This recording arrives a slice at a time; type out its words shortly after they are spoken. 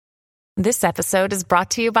This episode is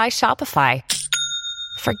brought to you by Shopify.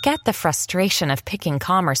 Forget the frustration of picking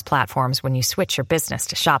commerce platforms when you switch your business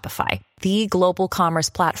to Shopify, the global commerce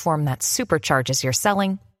platform that supercharges your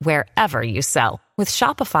selling wherever you sell. With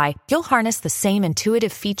Shopify, you'll harness the same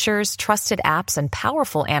intuitive features, trusted apps, and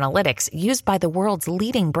powerful analytics used by the world's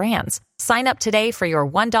leading brands. Sign up today for your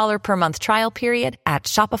 $1 per month trial period at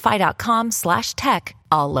shopify.com/tech,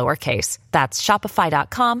 all lowercase. That's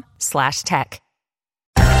shopify.com/tech.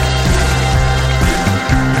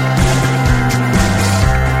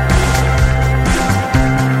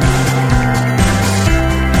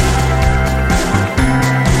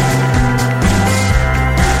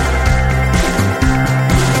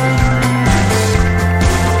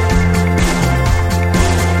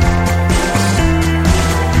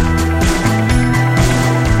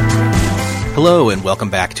 Hello and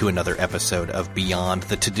welcome back to another episode of Beyond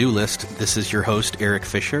the To-Do List. This is your host, Eric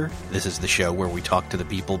Fisher. This is the show where we talk to the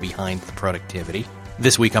people behind the productivity.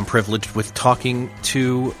 This week I'm privileged with talking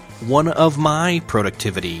to one of my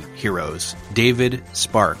productivity heroes, David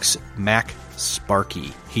Sparks, Mac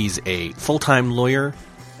Sparky. He's a full-time lawyer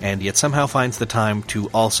and yet somehow finds the time to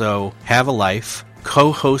also have a life,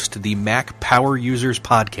 co-host the Mac Power Users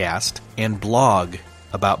podcast, and blog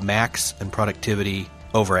about Macs and productivity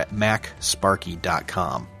over at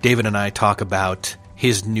MacSparky.com. David and I talk about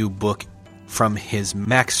his new book from his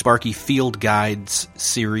Mac Sparky Field Guides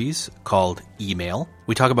series called Email.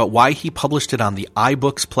 We talk about why he published it on the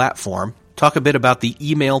iBooks platform, talk a bit about the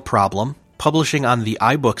email problem, publishing on the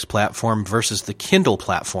iBooks platform versus the Kindle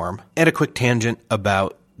platform, and a quick tangent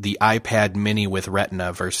about the iPad mini with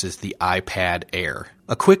Retina versus the iPad Air.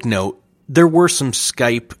 A quick note, there were some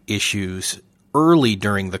Skype issues early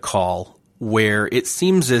during the call where it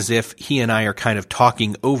seems as if he and I are kind of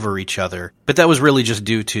talking over each other. But that was really just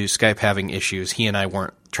due to Skype having issues. He and I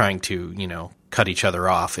weren't trying to, cut each other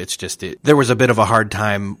off. It's just there was a bit of a hard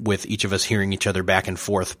time with each of us hearing each other back and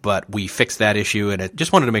forth, but we fixed that issue. And I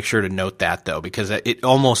just wanted to make sure to note that, though, because it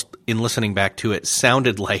almost, in listening back to it,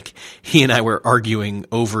 sounded like he and I were arguing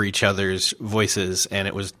over each other's voices, and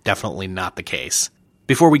it was definitely not the case.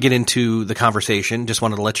 Before we get into the conversation, just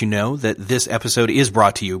wanted to let you know that this episode is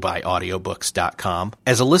brought to you by Audiobooks.com.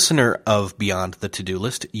 As a listener of Beyond the To-Do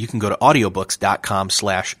List, you can go to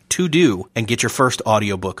Audiobooks.com/to-do and get your first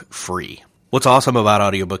audiobook free. What's awesome about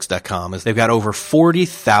Audiobooks.com is they've got over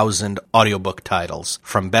 40,000 audiobook titles,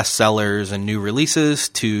 from bestsellers and new releases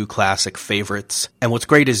to classic favorites. And what's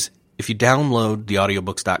great is if you download the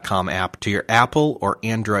Audiobooks.com app to your Apple or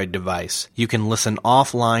Android device, you can listen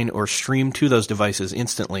offline or stream to those devices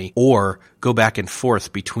instantly, or go back and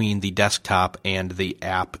forth between the desktop and the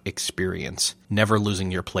app experience, never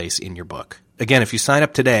losing your place in your book. Again, if you sign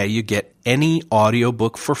up today, you get any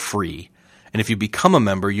audiobook for free. And if you become a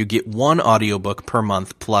member, you get one audiobook per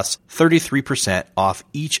month plus 33% off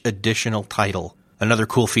each additional title. Another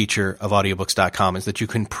cool feature of Audiobooks.com is that you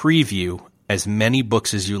can preview as many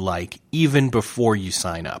books as you like, even before you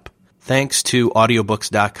sign up. Thanks to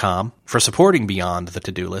Audiobooks.com for supporting Beyond the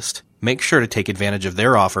To-Do List. Make sure to take advantage of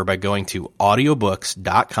their offer by going to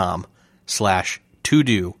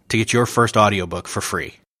Audiobooks.com/to-do to get your first audiobook for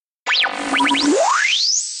free.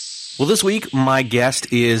 Well, this week, my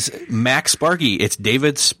guest is Mac Sparky. It's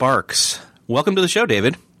David Sparks. Welcome to the show,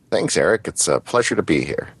 David. Thanks, Eric. It's a pleasure to be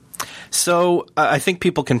here. So I think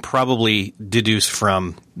people can probably deduce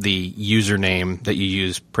from the username that you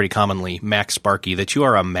use pretty commonly, Mac Sparky, that you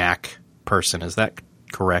are a Mac person. Is that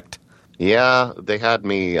correct? Yeah, they had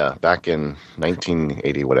me back in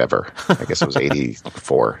 1980, whatever. I guess it was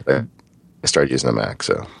 84. I started using a Mac.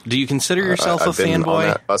 So, do you consider yourself a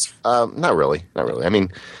fanboy? Not really. I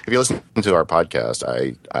mean, if you listen to our podcast,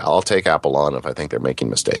 I'll take Apple on if I think they're making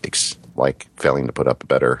mistakes, like failing to put up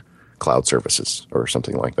better cloud services or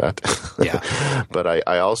something like that. Yeah. But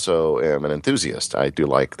I also am an enthusiast. I do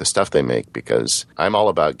like the stuff they make because I'm all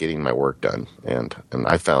about getting my work done. And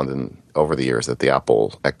I found over the years that the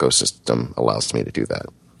Apple ecosystem allows me to do that.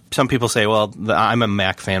 Some people say, well, I'm a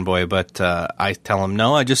Mac fanboy, but I tell them,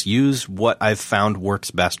 no, I just use what I've found works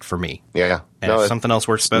best for me. Yeah. And if something else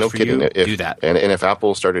works best for you, do that. And if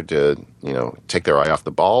Apple started to, take their eye off the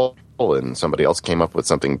ball and somebody else came up with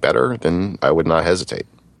something better, then I would not hesitate.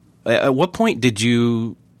 At what point did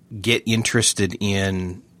you get interested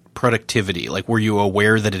in productivity? Like, were you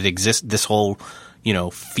aware that it exists, this whole,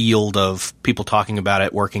 field of people talking about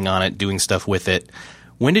it, working on it, doing stuff with it?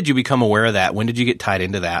 When did you become aware of that? When did you get tied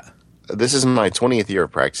into that? This is my 20th year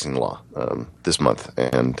of practicing law this month,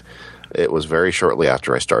 and it was very shortly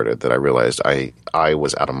after I started that I realized I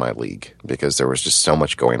was out of my league because there was just so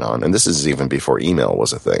much going on. And this is even before email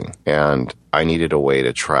was a thing. And I needed a way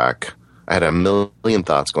to track. I had a million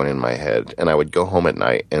thoughts going in my head, and I would go home at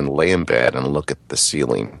night and lay in bed and look at the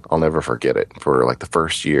ceiling. I'll never forget it. For like the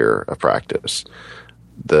first year of practice,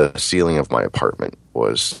 the ceiling of my apartment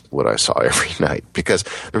was what I saw every night because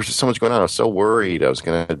there was just so much going on. I was so worried I was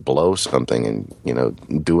going to blow something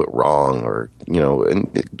and, do it wrong or,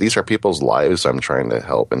 and these are people's lives I'm trying to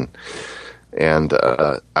help. And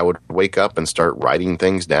I would wake up and start writing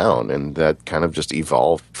things down, and that kind of just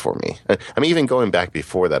evolved for me. I mean, even going back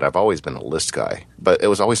before that, I've always been a list guy, but it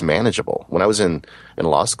was always manageable. When I was in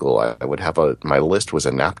law school, I would have my list was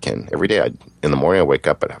a napkin. Every day in the morning, I'd wake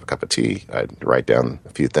up, I'd have a cup of tea, I'd write down a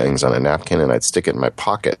few things on a napkin, and I'd stick it in my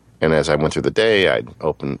pocket. And as I went through the day, I'd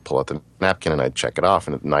pull out the napkin, and I'd check it off,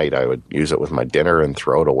 and at night, I would use it with my dinner and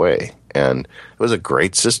throw it away. And it was a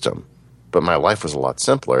great system. But my life was a lot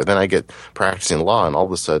simpler. Then I get practicing law, and all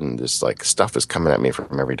of a sudden, just like stuff is coming at me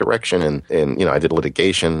from every direction. And I did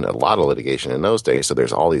litigation, a lot of litigation in those days. So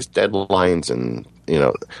there's all these deadlines, and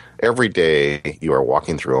every day you are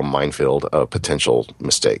walking through a minefield of potential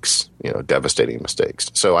mistakes, devastating mistakes.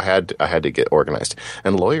 So I had to get organized.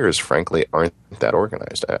 And lawyers, frankly, aren't that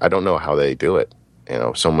organized. I don't know how they do it.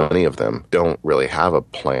 So many of them don't really have a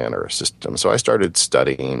plan or a system. So I started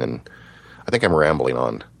studying, and I think I'm rambling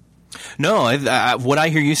on. No, what I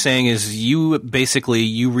hear you saying is you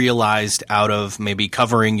realized out of maybe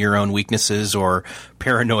covering your own weaknesses or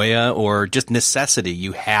paranoia or just necessity,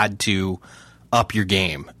 you had to up your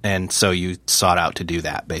game. And so you sought out to do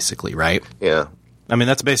that, basically, right? Yeah. I mean,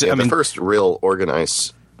 that's basically... the first real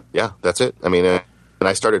organized... Yeah, that's it. I mean, and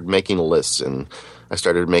I started making lists, and I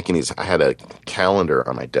started making these... I had a calendar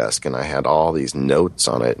on my desk, and I had all these notes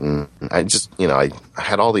on it, and I just, I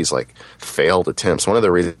had all these, like, failed attempts. One of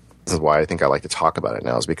the reasons why I think I like to talk about it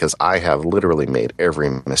now is because I have literally made every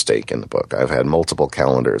mistake in the book. I've had multiple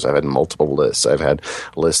calendars. I've had multiple lists. I've had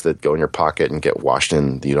lists that go in your pocket and get washed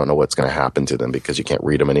in. You don't know what's going to happen to them because you can't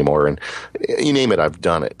read them anymore. And you name it, I've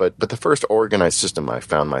done it. But the first organized system I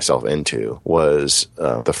found myself into was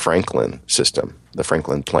the Franklin system, the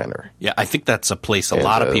Franklin Planner. Yeah, I think that's a place a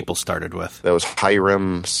lot of people started with. That was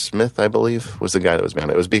Hiram Smith, I believe, was the guy that was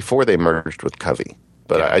behind it. It was before they merged with Covey.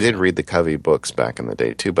 But yeah, I did read the Covey books back in the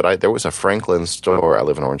day, too. But there was a Franklin store. I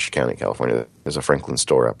live in Orange County, California. There's a Franklin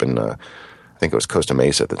store up in, I think it was Costa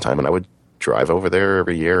Mesa at the time. And I would drive over there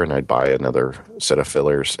every year, and I'd buy another set of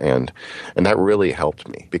fillers. And that really helped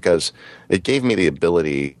me because it gave me the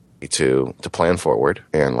ability to plan forward.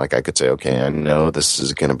 And like I could say, okay, I know this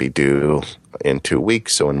is going to be due in 2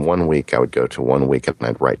 weeks. So in 1 week, I would go to 1 week and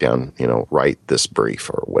I'd write down, write this brief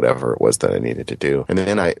or whatever it was that I needed to do. And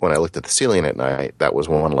then when I looked at the ceiling at night, that was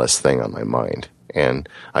one less thing on my mind. And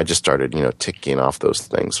I just started, ticking off those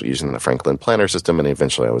things using the Franklin Planner system. And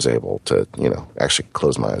eventually I was able to, actually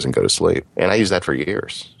close my eyes and go to sleep. And I used that for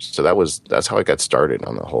years. So that's how I got started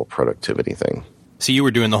on the whole productivity thing. So you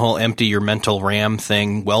were doing the whole empty your mental RAM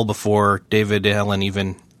thing well before David Allen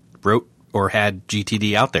even wrote or had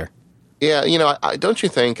GTD out there. Yeah, don't you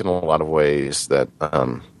think in a lot of ways that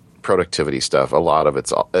productivity stuff, a lot of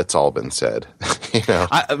it's all been said.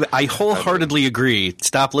 I wholeheartedly agree.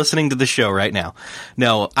 Stop listening to the show right now.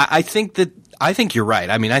 No, I think you're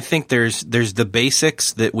right. I mean, I think there's the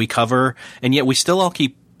basics that we cover, and yet we still all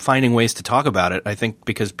keep finding ways to talk about it. I think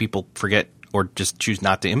because people forget or just choose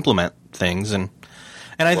not to implement things, and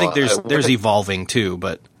I think there's evolving too.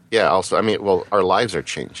 But yeah, also, I mean, our lives are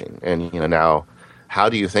changing, and now. How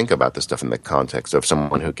do you think about this stuff in the context of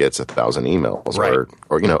someone who gets 1,000 emails, right.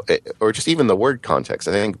 or just even the word context?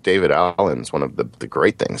 I think David Allen's one of the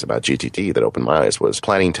great things about GTD that opened my eyes was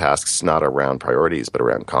planning tasks not around priorities but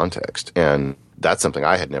around context, and that's something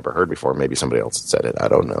I had never heard before. Maybe somebody else had said it. I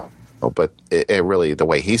don't know. But it really, the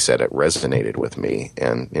way he said it resonated with me,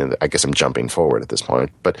 and I guess I'm jumping forward at this point.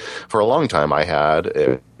 But for a long time, I had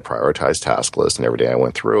a prioritized task list, and every day I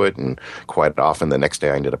went through it, and quite often the next day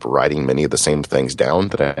I ended up writing many of the same things down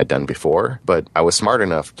that I had done before. But I was smart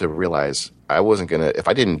enough to realize I wasn't going to, if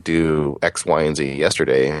I didn't do X, Y, and Z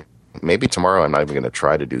yesterday, maybe tomorrow I'm not even going to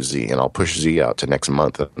try to do Z, and I'll push Z out to next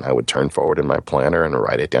month, and I would turn forward in my planner and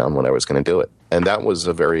write it down when I was going to do it. And that was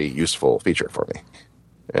a very useful feature for me.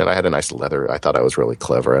 And I had a nice leather. I thought I was really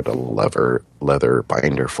clever. I had a leather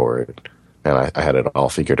binder for it, and I had it all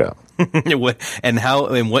figured out.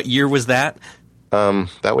 And what year was that?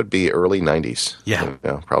 That would be early 90s. Yeah.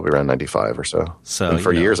 Probably around 95 or so. And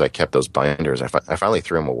for years, I kept those binders. I finally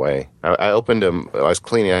threw them away. I opened them. I was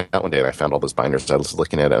cleaning out one day, and I found all those binders. I was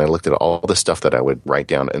looking at it, and I looked at all the stuff that I would write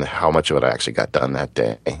down and how much of it I actually got done that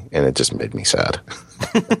day, and it just made me sad.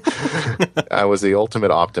 I was the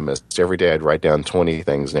ultimate optimist. Every day I'd write down 20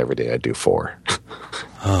 things, and every day I'd do 4.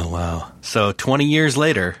 Oh, wow. So 20 years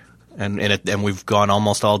later, and we've gone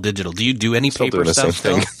almost all digital. Do you do any Still paper doing the stuff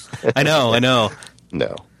same still? thing. I know.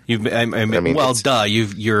 No. You're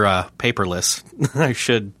paperless. I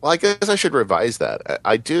should. Well, I guess I should revise that.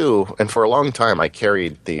 I do, and for a long time, I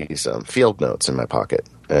carried these field notes in my pocket,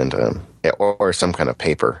 and or some kind of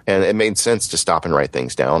paper, and it made sense to stop and write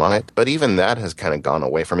things down on it. But even that has kind of gone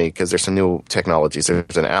away from me because there's some new technologies.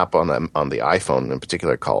 There's an app on the iPhone in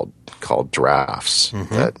particular called Drafts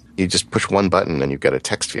that you just push one button and you've got a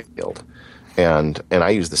text field. And I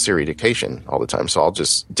use the Siri dictation all the time, so I'll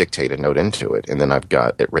just dictate a note into it, and then I've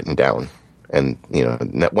got it written down. And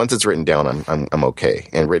once it's written down, I'm okay.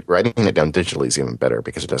 And writing it down digitally is even better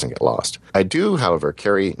because it doesn't get lost. I do, however,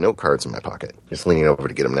 carry note cards in my pocket. Just leaning over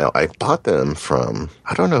to get them now. I bought them from,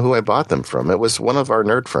 I don't know who I bought them from. It was one of our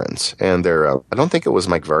nerd friends, and I don't think it was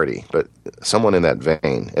Mike Vardy, but someone in that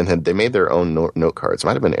vein. And they made their own note cards. It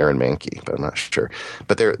might have been Aaron Mankey, but I'm not sure.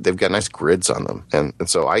 But they've got nice grids on them, and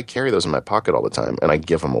so I carry those in my pocket all the time, and I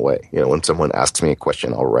give them away. When someone asks me a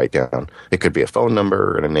question, I'll write down. It could be a phone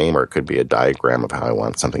number and a name, or it could be a diagram of how I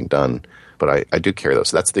want something done, but I do carry those.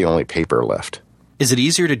 So that's the only paper left. Is it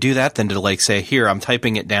easier to do that than to say, here, I'm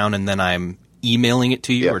typing it down and then I'm emailing it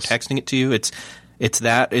to you or texting it to you? It's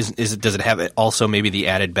that. Does it have also maybe the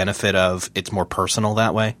added benefit of it's more personal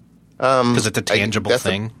that way? Because it's a tangible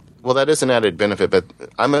thing. Well, that is an added benefit, but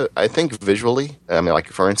I think visually. Like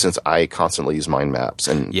for instance, I constantly use mind maps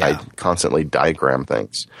and I constantly diagram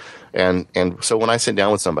things, and so when I sit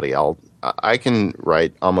down with somebody, I can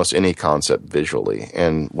write almost any concept visually,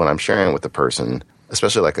 and when I'm sharing it with a person,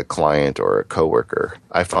 especially like a client or a coworker,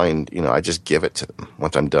 I find I just give it to them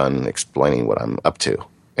once I'm done explaining what I'm up to,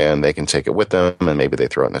 and they can take it with them, and maybe they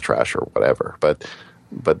throw it in the trash or whatever. But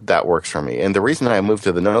that works for me. And the reason I moved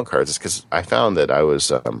to the note cards is because I found that I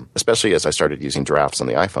was, especially as I started using Drafts on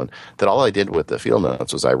the iPhone, that all I did with the field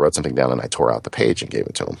notes was I wrote something down and I tore out the page and gave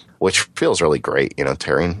it to them, which feels really great.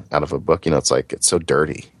 Tearing out of a book, it's like it's so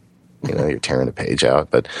dirty. You're tearing a page out.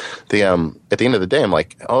 But at the end of the day, I'm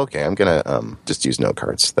like, okay, I'm going to just use note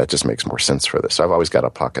cards. That just makes more sense for this. So I've always got a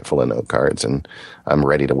pocket full of note cards, and I'm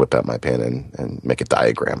ready to whip out my pen and make a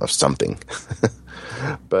diagram of something.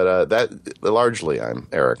 But that largely,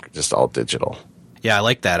 Eric, just all digital. Yeah, I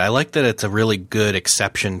like that. I like that it's a really good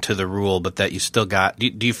exception to the rule, but that you still got –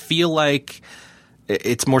 do you feel like –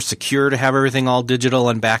 it's more secure to have everything all digital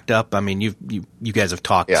and backed up? I mean, you guys have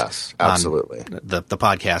talked yes, absolutely. On the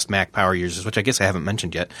podcast, Mac Power Users, which I guess I haven't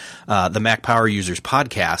mentioned yet, the Mac Power Users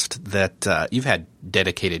podcast that you've had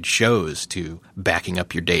dedicated shows to backing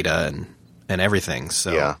up your data and everything.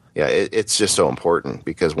 So Yeah, it's just so important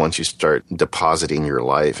because once you start depositing your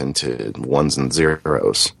life into ones and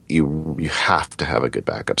zeros, you have to have a good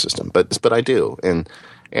backup system. But I do. And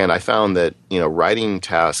I found that, writing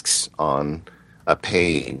tasks on – a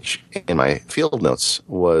page in my field notes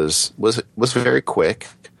was very quick,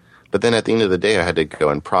 but then at the end of the day I had to go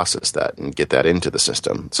and process that and get that into the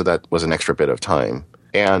system, so that was an extra bit of time.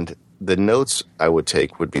 And the notes I would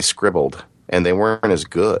take would be scribbled, and they weren't as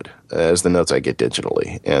good as the notes I get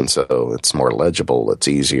digitally, and so it's more legible, it's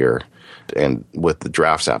easier. And with the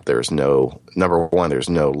Drafts app, there's no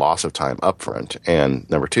loss of time up front, and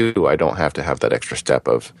number two, I don't have to have that extra step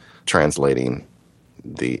of translating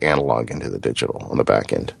the analog into the digital on the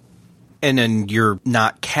back end. And then you're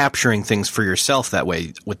not capturing things for yourself that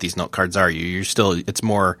way with these note cards, are you? It's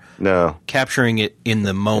more capturing it in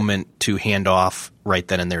the moment to hand off right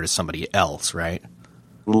then and there to somebody else, right?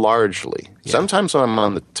 Largely. Yeah. Sometimes when I'm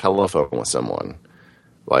on the telephone with someone,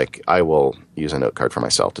 like I will use a note card for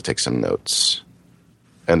myself to take some notes,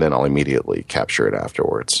 and then I'll immediately capture it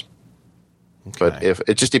afterwards. Okay. But if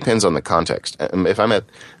it just depends on the context. If I'm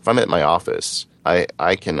at my office,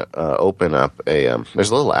 I can open up there's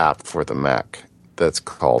a little app for the Mac that's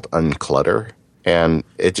called Unclutter, and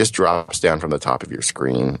it just drops down from the top of your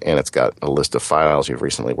screen, and it's got a list of files you've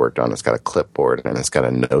recently worked on. It's got a clipboard, and it's got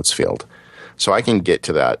a notes field. So I can get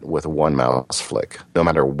to that with one mouse flick, no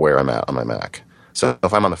matter where I'm at on my Mac. So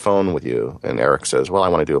if I'm on the phone with you and Eric says, well, I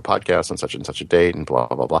want to do a podcast on such and such a date and blah,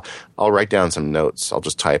 blah, blah, I'll write down some notes. I'll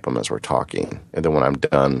just type them as we're talking. And then when I'm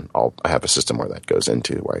done, I have a system where that goes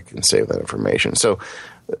into where I can save that information. So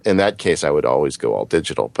in that case, I would always go all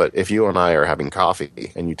digital. But if you and I are having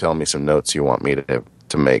coffee and you tell me some notes you want me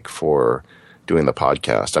to make for doing the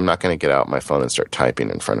podcast, I'm not going to get out my phone and start typing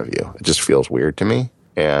in front of you. It just feels weird to me.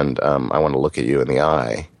 And I want to look at you in the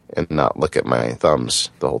eye and not look at my thumbs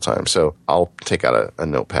the whole time. So I'll take out a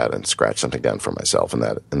notepad and scratch something down for myself in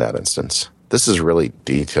that instance. This is really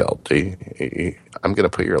detailed. I'm going to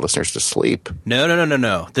put your listeners to sleep.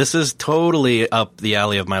 No. This is totally up the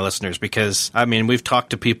alley of my listeners because, I mean, we've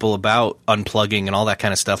talked to people about unplugging and all that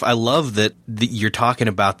kind of stuff. I love that you're talking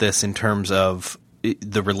about this in terms of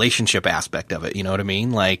the relationship aspect of it. You know what I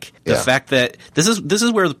mean? Like the fact that this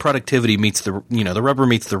is where the productivity meets the rubber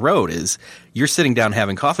meets the road is you're sitting down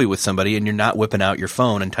having coffee with somebody and you're not whipping out your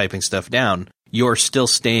phone and typing stuff down. You're still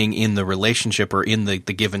staying in the relationship or in the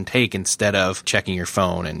give and take instead of checking your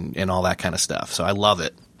phone and all that kind of stuff. So I love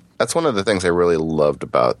it. That's one of the things I really loved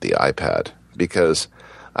about the iPad because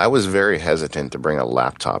I was very hesitant to bring a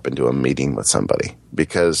laptop into a meeting with somebody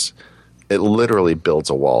because it literally builds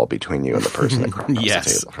a wall between you and the person across the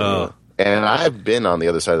table from you. And I've been on the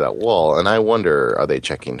other side of that wall, and I wonder, are they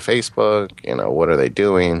checking Facebook? What are they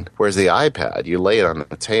doing? Whereas the iPad, you lay it on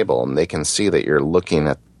the table, and they can see that you're looking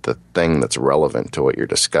at the thing that's relevant to what you're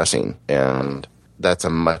discussing. And that's a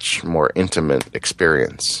much more intimate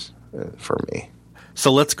experience for me.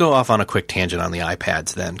 So let's go off on a quick tangent on the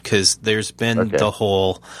iPads then, because there's been the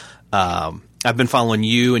whole I've been following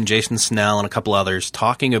you and Jason Snell and a couple others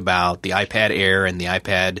talking about the iPad Air and the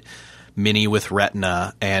iPad Mini with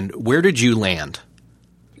Retina. And where did you land?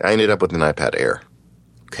 I ended up with an iPad Air.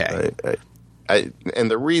 Okay.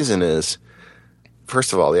 And the reason is,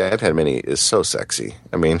 first of all, the iPad Mini is so sexy.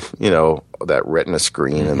 I mean, that Retina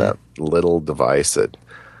screen and that little device that,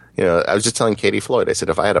 I was just telling Katie Floyd, I said,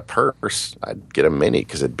 if I had a purse, I'd get a Mini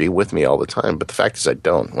because it'd be with me all the time. But the fact is I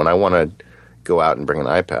don't. When I want to go out and bring an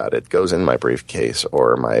iPad, it goes in my briefcase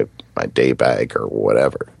or my day bag or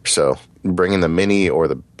whatever. So bringing the Mini or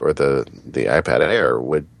the iPad Air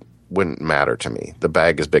wouldn't matter to me. The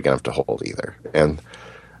bag is big enough to hold either. And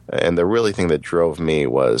the really thing that drove me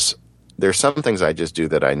was there's some things I just do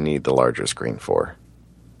that I need the larger screen for.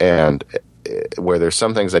 And where there's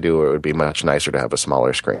some things I do where it would be much nicer to have a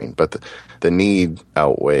smaller screen. But the need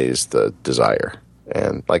outweighs the desire.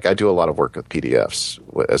 And like I do a lot of work with PDFs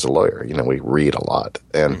as a lawyer. We read a lot.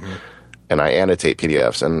 And I annotate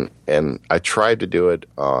PDFs. And I tried to do it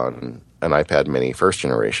on an iPad Mini first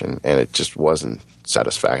generation, and it just wasn't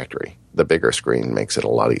satisfactory. The bigger screen makes it a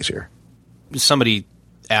lot easier. Somebody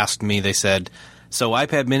asked me, they said, so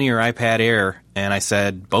iPad Mini or iPad Air? And I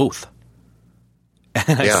said, both.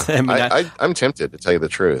 And I'm tempted to tell you the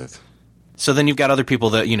truth. So then you've got other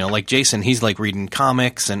people that, like Jason, he's like reading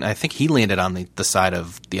comics, and I think he landed on the side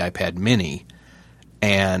of the iPad Mini.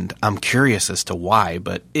 And I'm curious as to why,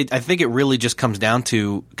 but I think it really just comes down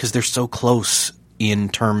to because they're so close in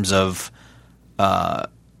terms of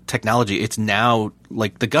technology. It's now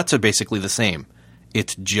like the guts are basically the same.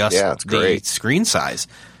 It's just the screen size.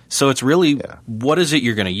 So it's really what is it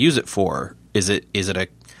you're going to use it for? Is it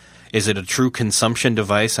a true consumption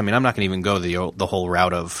device? I mean, I'm not going to even go the whole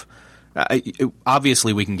route of.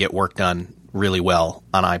 Obviously, we can get work done really well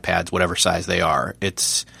on iPads, whatever size they are.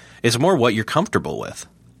 It's more what you're comfortable with.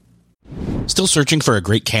 Still searching for a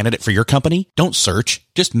great candidate for your company? Don't search,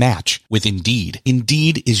 just match with Indeed.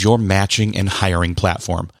 Indeed is your matching and hiring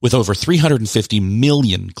platform with over 350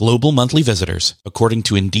 million global monthly visitors, according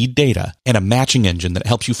to Indeed data, and a matching engine that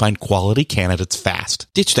helps you find quality candidates fast.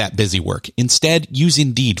 Ditch that busy work. Instead, use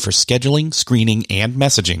Indeed for scheduling, screening, and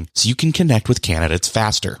messaging so you can connect with candidates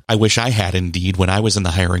faster. I wish I had Indeed when I was in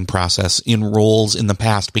the hiring process in roles in the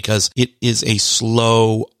past because it is a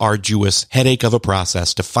slow, arduous headache of a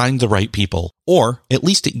process to find the right people. Or, at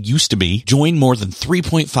least it used to be, join more than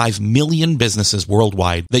 3.5 million businesses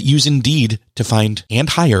worldwide that use Indeed to find and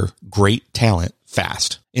hire great talent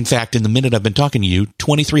fast. In fact, in the minute I've been talking to you,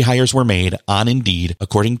 23 hires were made on Indeed,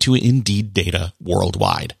 according to Indeed data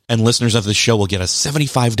worldwide. And listeners of the show will get a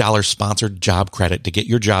 $75 sponsored job credit to get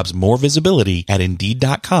your jobs more visibility at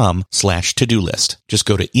Indeed.com/to-do list. Just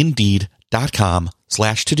go to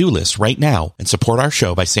Indeed.com/to-do list right now and support our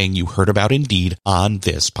show by saying you heard about Indeed on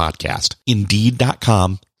this podcast.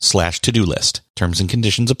 Indeed.com/to-do list. Terms and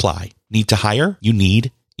conditions apply. Need to hire? You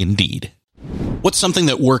need Indeed. What's something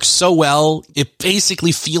that works so well, it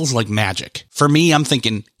basically feels like magic? For me, I'm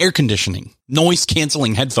thinking air conditioning, noise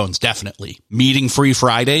canceling headphones, definitely. Meeting free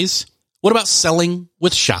Fridays? What about selling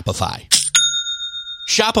with Shopify?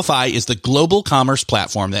 Shopify is the global commerce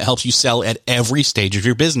platform that helps you sell at every stage of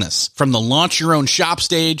your business. From the launch your own shop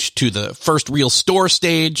stage to the first real store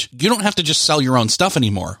stage, you don't have to just sell your own stuff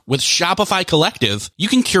anymore. With Shopify Collective, you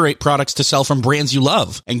can curate products to sell from brands you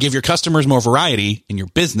love and give your customers more variety and your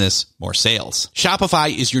business more sales.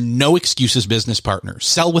 Shopify is your no excuses business partner.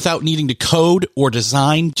 Sell without needing to code or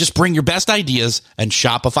design. Just bring your best ideas and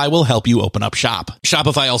Shopify will help you open up shop.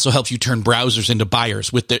 Shopify also helps you turn browsers into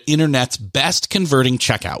buyers with the internet's best converting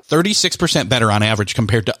checkout, 36% better on average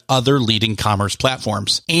compared to other leading commerce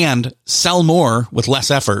platforms, and sell more with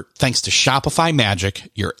less effort thanks to Shopify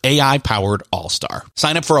Magic, your AI-powered all-star.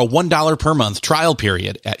 Sign up for a $1 per month trial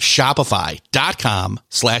period at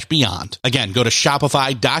shopify.com/beyond. Again, go to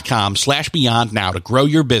shopify.com/beyond now to grow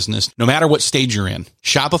your business no matter what stage you're in.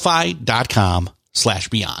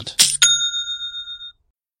 Shopify.com/beyond.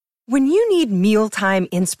 When you need mealtime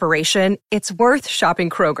inspiration, it's worth shopping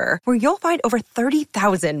Kroger, where you'll find over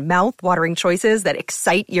 30,000 mouth-watering choices that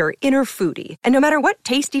excite your inner foodie. And no matter what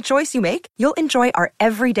tasty choice you make, you'll enjoy our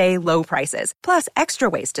everyday low prices, plus extra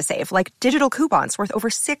ways to save, like digital coupons worth over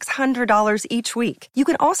 $600 each week. You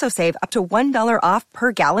can also save up to $1 off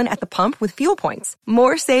per gallon at the pump with fuel points.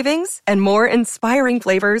 More savings and more inspiring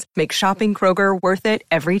flavors make shopping Kroger worth it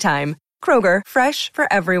every time. Kroger, fresh for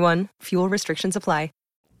everyone. Fuel restrictions apply.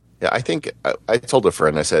 Yeah, I think I told a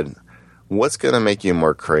friend, I said, what's going to make you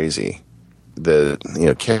more crazy?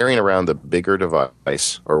 Carrying around the bigger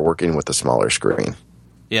device or working with the smaller screen?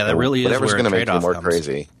 Yeah, that really is whatever's where going to make you more comes.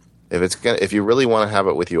 crazy. If you really want to have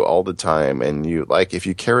it with you all the time, and if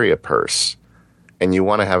you carry a purse and you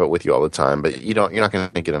want to have it with you all the time, but you're not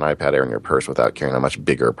going to get an iPad Air in your purse without carrying a much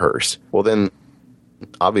bigger purse. Well, then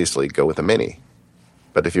obviously go with a mini.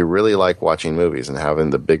 But if you really like watching movies and having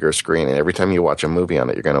the bigger screen, and every time you watch a movie on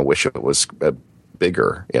it, you're going to wish it was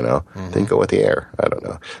bigger, then go with the Air. I don't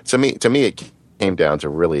know. To me, it came down to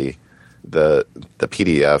really the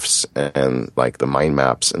PDFs and like the mind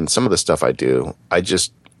maps and some of the stuff I do. I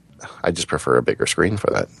just prefer a bigger screen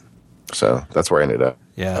for that. So that's where I ended up.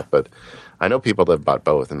 Yeah. But I know people that have bought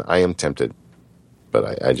both, and I am tempted.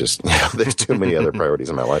 But I just, there's too many other priorities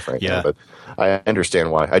in my life right now. But I understand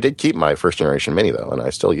why. I did keep my first generation Mini, though, and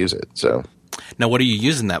I still use it. So now, what are you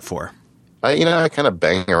using that for? I kind of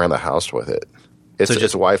bang around the house with it. It's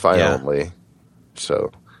just Wi-Fi only.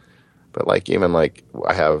 So, but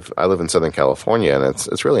I live in Southern California, and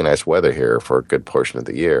it's really nice weather here for a good portion of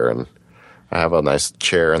the year. And I have a nice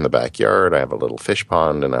chair in the backyard. I have a little fish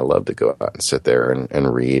pond, and I love to go out and sit there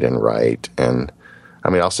and read and write. And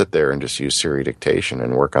I'll sit there and just use Siri dictation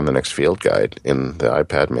and work on the next field guide in the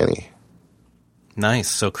iPad Mini. Nice.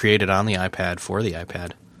 So created on the iPad for the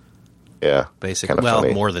iPad. Yeah. Basically. Well,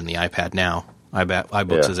 funny. More than the iPad now.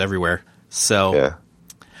 iBooks is everywhere. So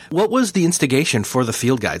what was the instigation for the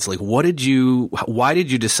field guides? Like, why did you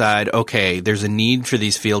decide, okay, there's a need for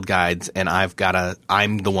these field guides and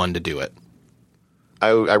I'm the one to do it?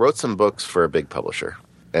 I wrote some books for a big publisher,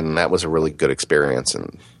 and that was a really good experience,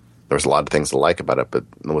 and there was a lot of things to like about it, but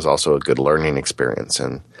it was also a good learning experience.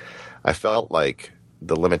 And I felt like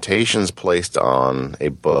the limitations placed on a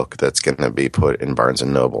book that's going to be put in Barnes &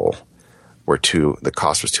 Noble the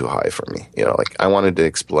cost was too high for me. I wanted to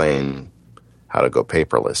explain how to go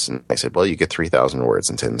paperless. And I said, well, you get 3,000 words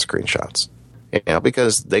and 10 screenshots.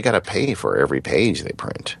 Because they got to pay for every page they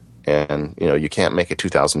print. And, you can't make a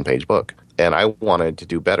 2,000-page book. And I wanted to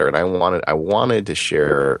do better, and I wanted to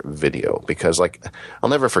share video because, I'll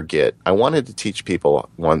never forget. I wanted to teach people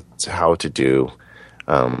once how to do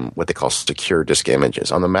what they call secure disk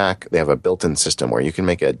images. On the Mac, they have a built-in system where you can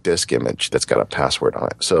make a disk image that's got a password on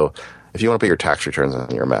it. So if you want to put your tax returns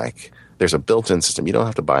on your Mac, there's a built-in system. You don't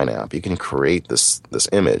have to buy an app. You can create this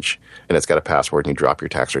image, and it's got a password, and you drop your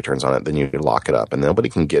tax returns on it, then you lock it up, and nobody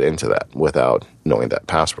can get into that without knowing that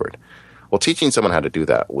password. Well, teaching someone how to do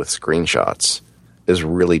that with screenshots is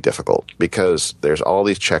really difficult because there's all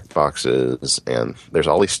these checkboxes and there's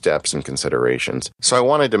all these steps and considerations. So I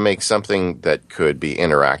wanted to make something that could be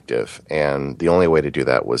interactive, and the only way to do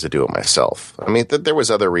that was to do it myself. There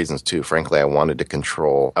was other reasons too. Frankly, I wanted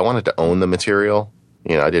to own the material.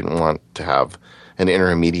 I didn't want to have an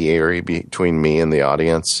intermediary between me and the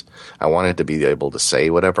audience. I wanted to be able to say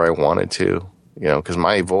whatever I wanted to, because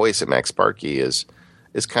my voice at MacSparky is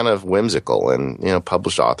kind of whimsical, and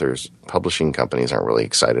publishing companies aren't really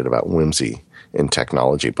excited about whimsy in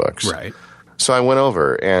technology books. Right. So I went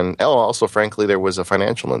over, and also, frankly, there was a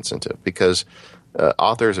financial incentive because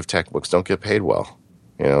authors of tech books don't get paid well.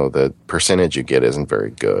 The percentage you get isn't very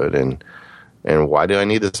good, and why do I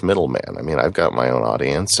need this middleman? I've got my own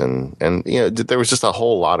audience, and there was just a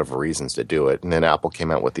whole lot of reasons to do it. And then Apple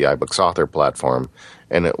came out with the iBooks Author platform,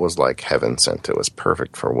 and it was like heaven sent. It was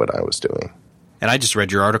perfect for what I was doing. And I just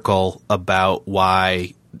read your article about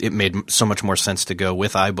why it made so much more sense to go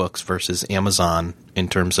with iBooks versus Amazon in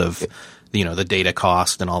terms of, the data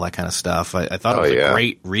cost and all that kind of stuff. I thought it was a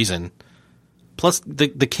great reason. Plus, the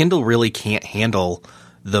Kindle really can't handle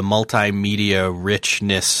the multimedia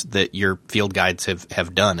richness that your field guides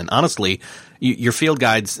have done. And honestly, your field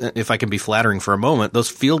guides, if I can be flattering for a moment, those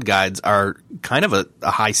field guides are kind of a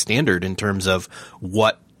high standard in terms of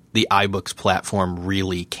what the iBooks platform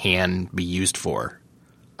really can be used for.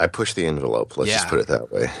 I push the envelope. Let's just put it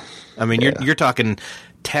that way. I mean, you're talking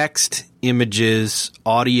text, images,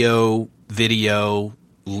 audio, video,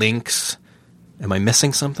 links. Am I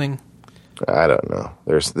missing something? I don't know.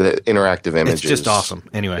 There's the interactive images. It's just awesome.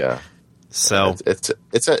 Anyway. Yeah. So it's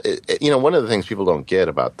one of the things people don't get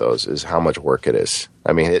about those is how much work it is.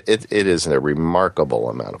 I mean, it is a remarkable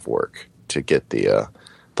amount of work to get the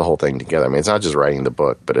whole thing together. I mean, it's not just writing the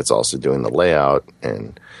book, but it's also doing the layout,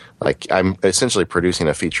 and like I'm essentially producing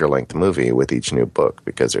a feature-length movie with each new book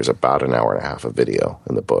because there's about an hour and a half of video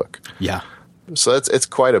in the book. Yeah. So it's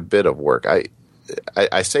quite a bit of work.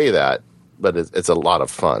 I say that, but it's a lot of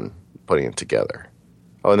fun putting it together.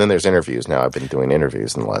 Oh, and then there's interviews. Now I've been doing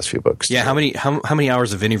interviews in the last few books. Yeah, too. how many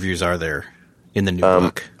hours of interviews are there in the new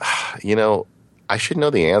book? You know, I should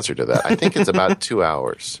know the answer to that. I think it's about 2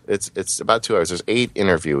 hours. It's about 2 hours. There's 8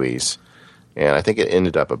 interviewees, and I think it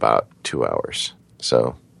ended up about 2 hours.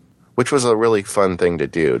 So, which was a really fun thing to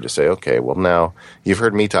do, to say, okay, well, now you've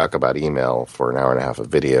heard me talk about email for an hour and a half of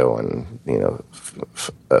video and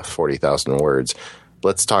 40,000 words.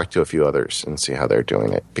 Let's talk to a few others and see how they're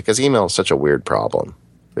doing it, because email is such a weird problem.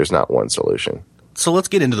 There's not one solution. So let's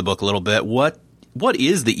get into the book a little bit. What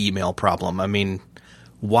is the email problem? I mean,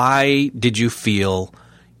 why did you feel,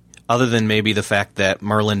 other than maybe the fact that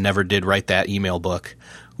Merlin never did write that email book,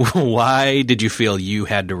 why did you feel you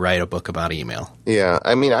had to write a book about email? Yeah,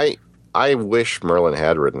 I mean, I wish Merlin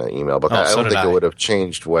had written an email book. I don't think it would have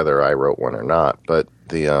changed whether I wrote one or not, but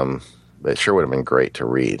it sure would have been great to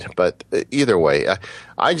read. But either way,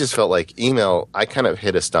 I just felt like email, I kind of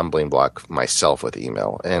hit a stumbling block myself with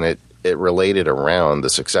email, and it related around the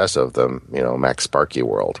success of the Mac Sparky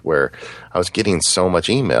world, where I was getting so much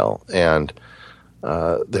email, and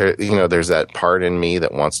there's that part in me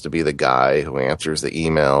that wants to be the guy who answers the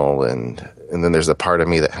email, and then there's the part of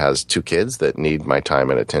me that has 2 kids that need my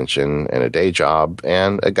time and attention, and a day job,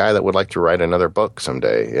 and a guy that would like to write another book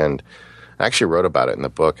someday. And I actually wrote about it in the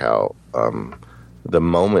book how the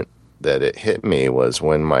moment that it hit me was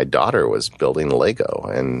when my daughter was building Lego,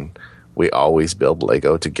 and we always build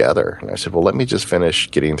Lego together. And I said, well, let me just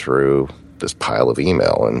finish getting through this pile of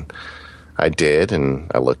email. And I did,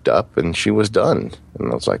 and I looked up, and she was done.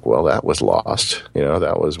 And I was like, well, that was lost.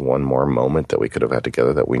 That was one more moment that we could have had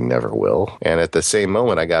together that we never will. And at the same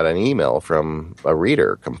moment, I got an email from a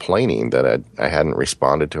reader complaining that I hadn't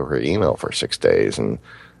responded to her email for 6 days. And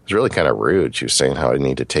it was really kind of rude. She was saying how I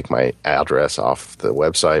need to take my address off the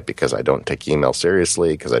website because I don't take email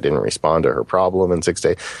seriously because I didn't respond to her problem in 6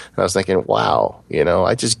 days. And I was thinking, wow,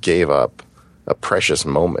 I just gave up a precious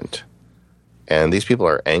moment. And these people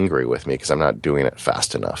are angry with me because I'm not doing it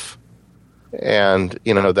fast enough. And,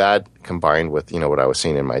 that combined with, what I was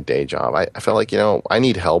seeing in my day job, I felt like, I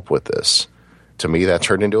need help with this. To me, that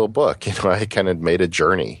turned into a book. I kind of made a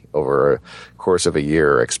journey over a course of a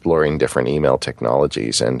year exploring different email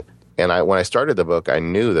technologies. And when I started the book, I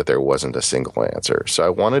knew that there wasn't a single answer. So I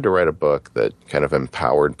wanted to write a book that kind of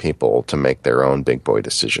empowered people to make their own big boy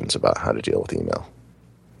decisions about how to deal with email.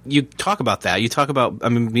 You talk about that. You talk about,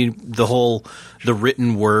 the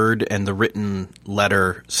written word and the written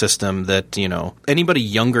letter system that, anybody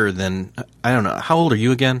younger than, I don't know, how old are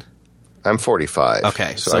you again? I'm 45.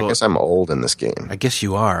 Okay. So I guess I'm old in this game. I guess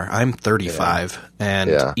you are. I'm 35.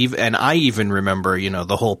 Yeah. And I even remember,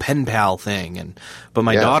 the whole pen pal thing. But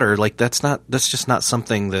my daughter, that's just not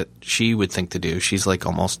something that she would think to do. She's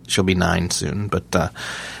she'll be 9 soon. But,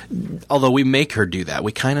 although we make her do that,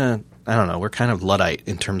 we kind of, I don't know, we're kind of Luddite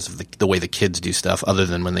in terms of the way the kids do stuff, other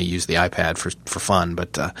than when they use the iPad for fun.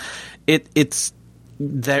 But, it's,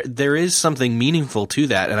 there is something meaningful to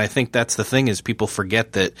that. And I think that's the thing, is people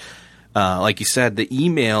forget that, like you said, the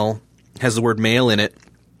email has the word mail in it,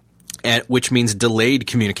 which means delayed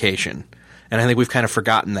communication. And I think we've kind of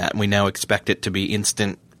forgotten that, and we now expect it to be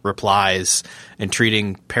instant replies and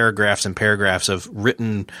treating paragraphs and paragraphs of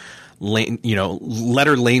written,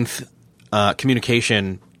 letter length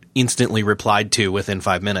communication instantly replied to within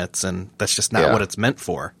 5 minutes, and that's just not what it's meant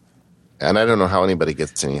for. And I don't know how anybody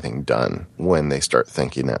gets anything done when they start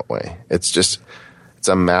thinking that way. It's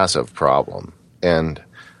a massive problem. And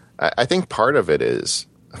I think part of it is,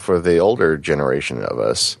 for the older generation of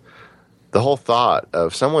us, the whole thought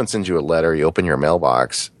of someone sends you a letter, you open your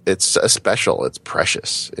mailbox, it's special, it's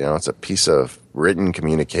precious. It's a piece of written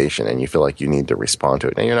communication, and you feel like you need to respond to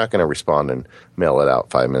it. Now, you're not going to respond and mail it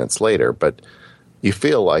out 5 minutes later, but you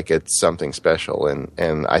feel like it's something special.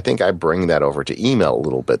 And I think I bring that over to email a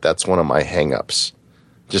little bit. That's one of my hang-ups.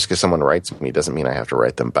 Just because someone writes me doesn't mean I have to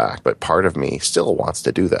write them back, but part of me still wants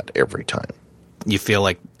to do that every time. you feel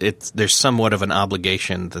like there's somewhat of an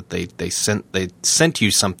obligation that they sent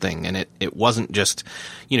you something, and it wasn't just,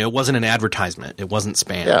 it wasn't an advertisement, it wasn't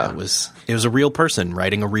spam. Yeah. It was a real person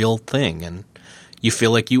writing a real thing, and you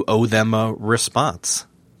feel like you owe them a response.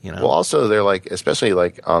 Well, also they're like, especially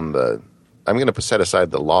like on the, I'm going to set aside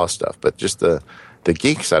the law stuff, but just the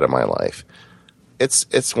geek side of my life.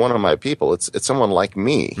 It's one of my people. It's someone like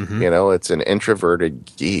me. Mm-hmm. It's an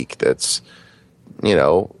introverted geek that's,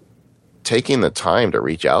 taking the time to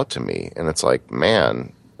reach out to me. And it's like,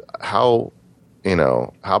 man, how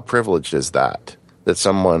privileged is that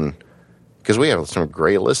someone, because we have some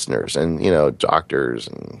great listeners and, doctors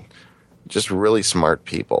and just really smart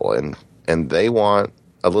people, and they want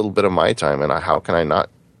a little bit of my time, and how can I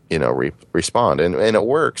not, respond? And it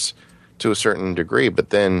works to a certain degree,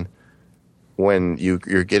 but then when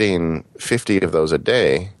you're getting 50 of those a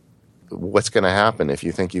day, what's going to happen if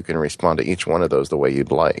you think you can respond to each one of those the way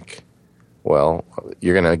you'd like? Well,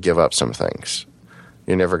 you're going to give up some things.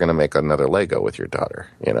 You're never going to make another Lego with your daughter.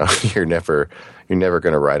 You're never going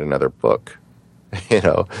to write another book.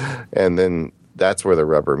 And then that's where the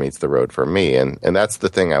rubber meets the road for me. And that's the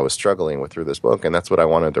thing I was struggling with through this book, and that's what I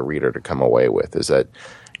wanted the reader to come away with, is that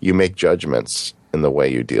you make judgments in the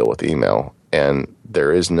way you deal with email, and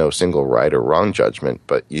there is no single right or wrong judgment,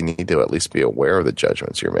 but you need to at least be aware of the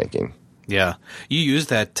judgments you're making. Yeah. You use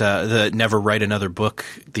that, the never write another book,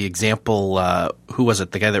 the example, who was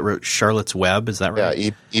it? The guy that wrote Charlotte's Web, is that right?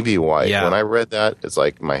 Yeah, E.B. White. Yeah. When I read that, it's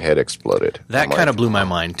like my head exploded. That kind of blew my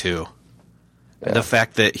mind, too. Yeah. The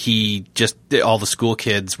fact that all the school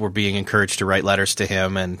kids were being encouraged to write letters to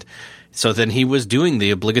him, and so then he was doing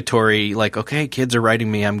the obligatory, like, okay, kids are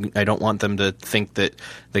writing me, I don't want them to think that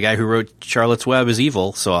the guy who wrote Charlotte's Web is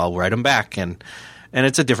evil, so I'll write him back, and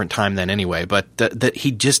it's a different time then anyway, but that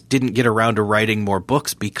he just didn't get around to writing more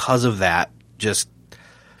books because of that. Just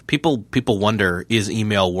people wonder, is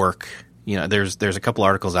email work? There's a couple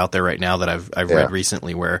articles out there right now that I've read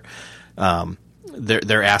recently where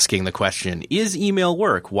they're asking the question, is email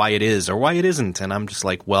work? Why it is or why it isn't? And I'm just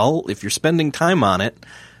like, well, if you're spending time on it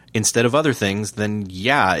instead of other things, then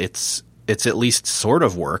yeah, it's at least sort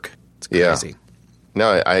of work. It's crazy. Yeah.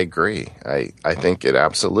 No, I agree. I think it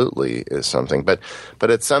absolutely is something, but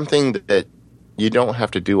it's something that you don't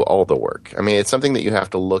have to do all the work. I mean, it's something that you have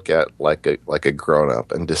to look at like a grown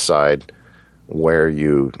up and decide where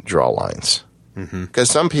you draw lines. Because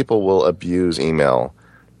some people will abuse email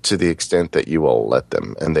to the extent that you will let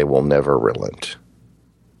them, and they will never relent.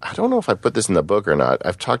 I don't know if I put this in the book or not.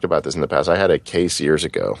 I've talked about this in the past. I had a case years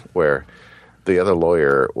ago where the other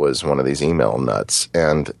lawyer was one of these email nuts,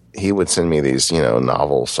 and he would send me these,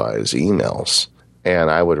 novel-size emails, and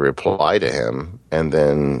I would reply to him, and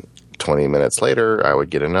then 20 minutes later, I would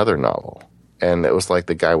get another novel. And it was like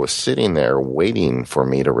the guy was sitting there waiting for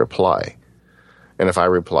me to reply. And if I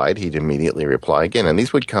replied, he'd immediately reply again. And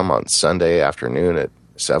these would come on Sunday afternoon at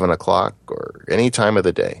 7 o'clock or any time of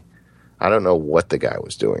the day. I don't know what the guy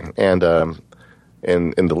was doing. And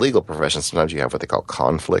in the legal profession, sometimes you have what they call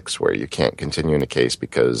conflicts, where you can't continue in a case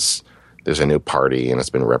because there's a new party and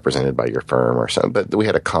it's been represented by your firm or something. But we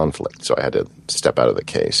had a conflict, so I had to step out of the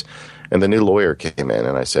case. And the new lawyer came in,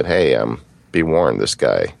 and I said, hey, be warned, this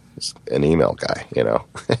guy is an email guy,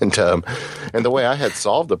 And the way I had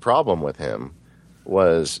solved the problem with him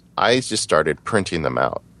was I just started printing them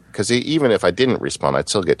out. Because even if I didn't respond, I'd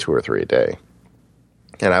still get 2 or 3 a day.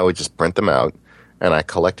 And I would just print them out, and I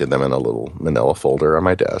collected them in a little manila folder on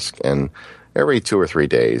my desk. And every 2 or 3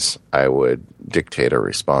 days, I would dictate a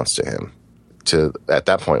response to him. At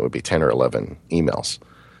that point, it would be 10 or 11 emails.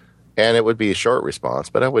 And it would be a short response,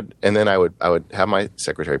 but I would have my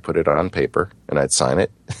secretary put it on paper, and I'd sign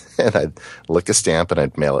it, and I'd lick a stamp, and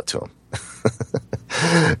I'd mail it to him.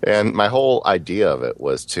 And my whole idea of it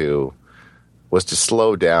was to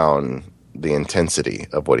slow down the intensity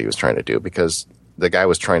of what he was trying to do, because the guy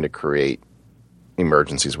was trying to create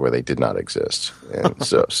emergencies where they did not exist. And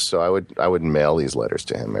so I would mail these letters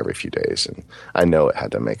to him every few days, and I know it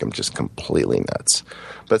had to make him just completely nuts.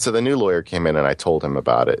 But so the new lawyer came in, and I told him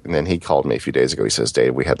about it, and then he called me a few days ago. He says,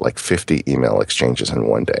 Dave, we had like 50 email exchanges in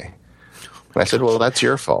one day. And I said, well, that's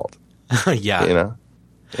your fault. Yeah.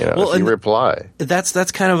 Well, if you reply. That's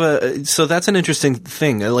kind of so that's an interesting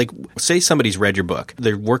thing. Like, say somebody's read your book.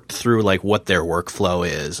 They've worked through like what their workflow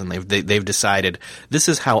is, and they've decided this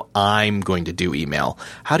is how I'm going to do email.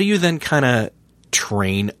 How do you then kind of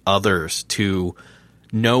train others to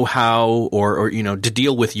know how or to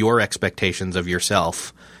deal with your expectations of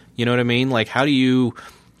yourself? You know what I mean? Like, how do you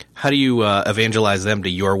evangelize them to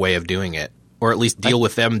your way of doing it, or at least deal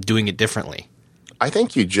with them doing it differently? I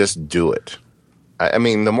think you just do it. I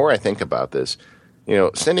mean, the more I think about this,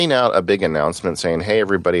 Sending out a big announcement saying, hey,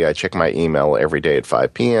 everybody, I check my email every day at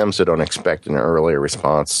 5 p.m., so don't expect an earlier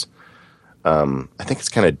response. I think it's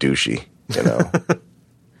kind of douchey,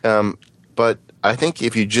 But I think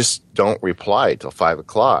if you just don't reply till 5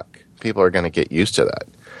 o'clock, people are going to get used to that.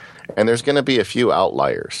 And there's going to be a few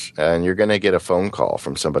outliers, and you're going to get a phone call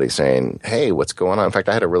from somebody saying, hey, what's going on? In fact,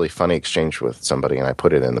 I had a really funny exchange with somebody, and I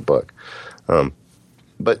put it in the book.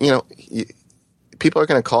 But people are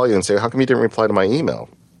going to call you and say, how come you didn't reply to my email?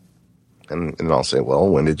 And I'll say, well,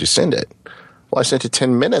 when did you send it? Well, I sent it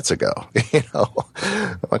 10 minutes ago.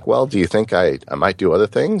 I'm like, well, do you think I might do other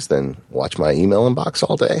things than watch my email inbox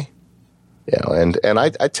all day? And I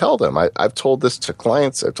tell them, I've told this to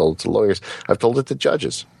clients, I've told it to lawyers, I've told it to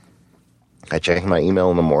judges. I check my email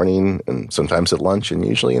in the morning and sometimes at lunch and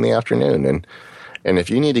usually in the afternoon. And if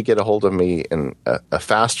you need to get a hold of me in a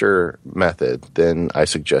faster method, then I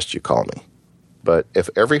suggest you call me. But if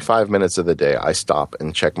every 5 minutes of the day I stop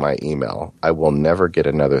and check my email, I will never get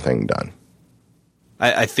another thing done.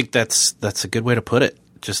 I think that's a good way to put it.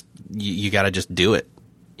 Just you got to just do it.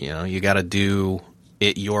 You got to do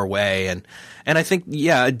it your way. And I think,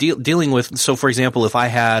 dealing with – so, for example, if I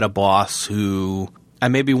had a boss who I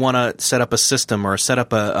maybe want to set up a system or set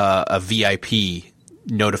up a VIP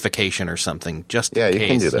notification or something just in case. You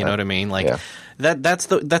can do that. You know what I mean? Like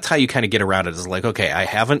that's how you kind of get around it. Is like, okay,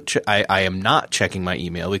 I am not checking my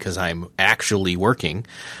email because I'm actually working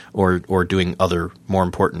or doing other more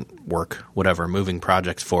important work, whatever, moving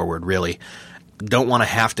projects forward. Really, don't want to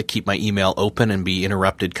have to keep my email open and be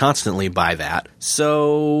interrupted constantly by that.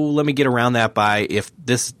 So let me get around that by if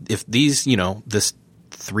these this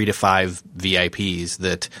 3 to 5 VIPs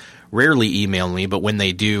that rarely email me, but when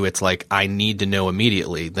they do, it's like I need to know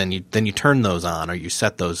immediately. Then you turn those on or you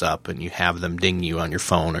set those up and you have them ding you on your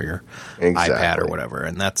phone or your iPad or whatever.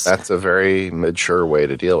 And that's a very mature way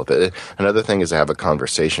to deal with it. Another thing is to have a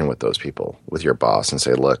conversation with those people, with your boss, and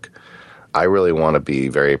say, look, I really want to be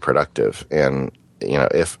very productive. And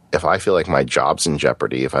if I feel like my job's in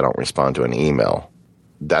jeopardy if I don't respond to an email,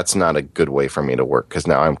 that's not a good way for me to work because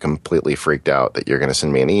now I'm completely freaked out that you're going to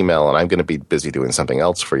send me an email and I'm going to be busy doing something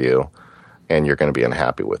else for you and you're going to be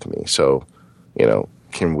unhappy with me. So,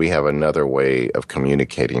 can we have another way of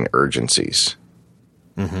communicating urgencies?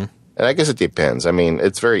 Mm-hmm. And I guess it depends. I mean,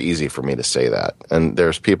 it's very easy for me to say that. And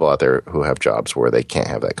there's people out there who have jobs where they can't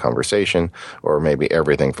have that conversation, or maybe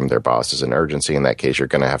everything from their boss is an urgency. In that case, you're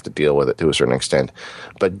going to have to deal with it to a certain extent.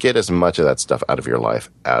 But get as much of that stuff out of your life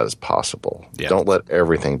as possible. Yeah. Don't let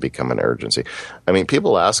everything become an urgency. I mean,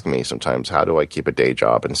 people ask me sometimes, how do I keep a day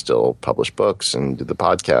job and still publish books and do the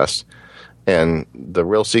podcast? And the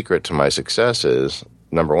real secret to my success is,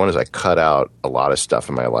 number one, is I cut out a lot of stuff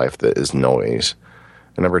in my life that is noise.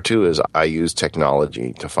 And number two is I use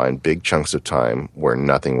technology to find big chunks of time where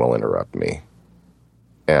nothing will interrupt me.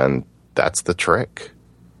 And that's the trick.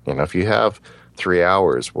 If you have 3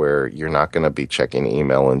 hours where you're not going to be checking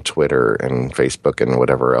email and Twitter and Facebook and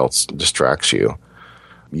whatever else distracts you,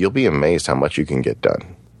 you'll be amazed how much you can get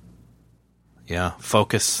done. Yeah,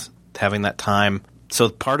 focus, having that time. So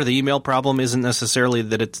part of the email problem isn't necessarily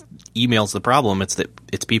that email's the problem, it's that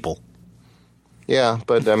it's people. Yeah,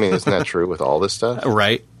 but I mean, isn't that true with all this stuff?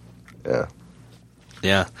 Right.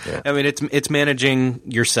 Yeah. I mean, it's managing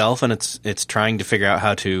yourself, and it's trying to figure out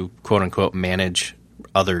how to quote unquote manage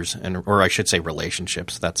others, or I should say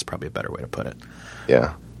relationships. That's probably a better way to put it.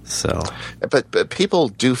 Yeah. So, but people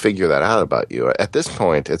do figure that out about you. At this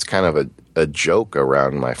point, it's kind of a joke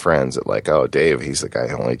around my friends that like, oh, Dave, he's the guy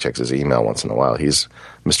who only checks his email once in a while. He's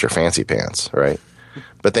Mr. Fancy Pants, right?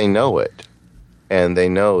 But they know it. And they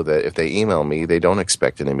know that if they email me, they don't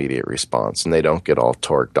expect an immediate response, and they don't get all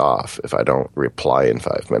torqued off if I don't reply in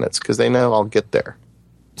 5 minutes because they know I'll get there.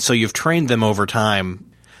 So you've trained them over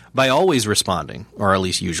time by always responding, or at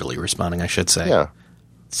least usually responding, I should say. Yeah.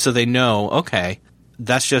 So they know, okay,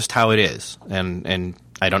 that's just how it is, and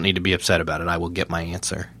I don't need to be upset about it. I will get my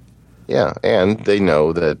answer. Yeah, and they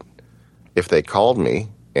know that if they called me,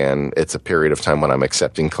 and it's a period of time when I'm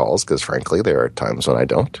accepting calls, because frankly there are times when I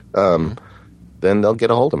don't, then they'll get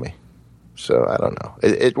a hold of me. So I don't know.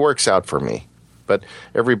 It works out for me. But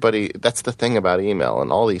everybody, that's the thing about email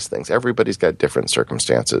and all these things. Everybody's got different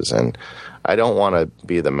circumstances. And I don't want to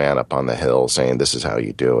be the man up on the hill saying this is how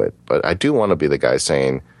you do it. But I do want to be the guy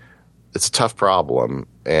saying it's a tough problem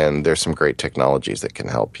and there's some great technologies that can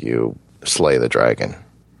help you slay the dragon.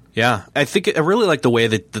 Yeah, I think I really like the way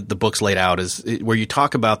that the book's laid out is where you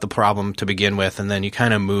talk about the problem to begin with, and then you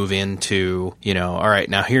kind of move into, all right,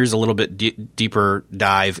 now here's a little bit deeper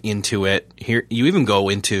dive into it. Here, you even go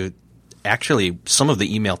into actually some of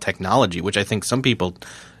the email technology, which I think some people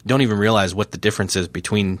don't even realize what the difference is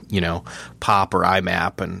between, POP or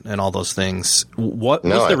IMAP and all those things. What's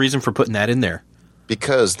the reason for putting that in there?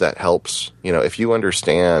 Because that helps. If you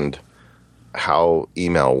understand how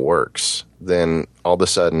email works, then all of a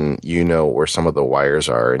sudden you know where some of the wires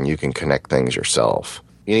are and you can connect things yourself.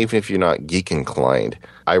 Even if you're not geek inclined,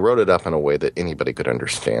 I wrote it up in a way that anybody could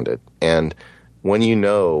understand it. And when you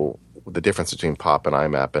know the difference between POP and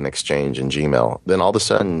IMAP and Exchange and Gmail, then all of a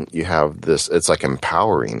sudden you have this, it's like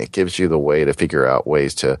empowering. It gives you the way to figure out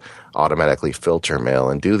ways to automatically filter mail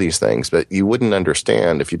and do these things. But you wouldn't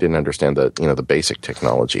understand if you didn't understand the basic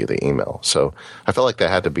technology of the email. So I felt like that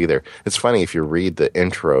had to be there. It's funny, if you read the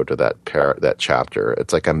intro to that chapter,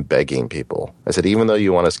 it's like I'm begging people. I said, even though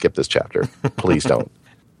you want to skip this chapter, please don't.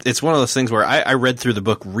 It's one of those things where I read through the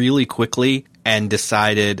book really quickly and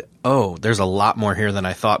decided, oh, there's a lot more here than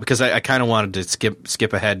I thought, because I kind of wanted to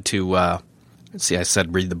skip ahead to I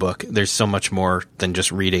said read the book. There's so much more than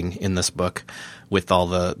just reading in this book with all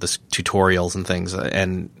the tutorials and things.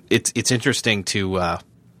 And it's interesting to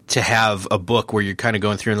have a book where you're kind of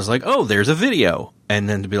going through and it's like, oh, there's a video. And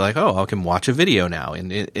then to be like, oh, I can watch a video now.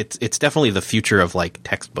 And it's definitely the future of like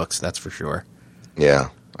textbooks, that's for sure. Yeah,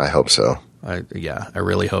 I hope so. I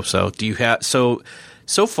really hope so. Do you have so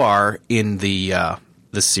far in the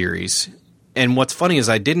series? And what's funny is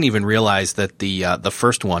I didn't even realize that the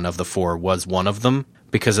first one of the 4 was one of them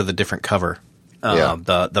because of the different cover.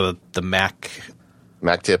 The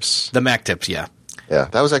Mac Tips. The Mac Tips, yeah. Yeah,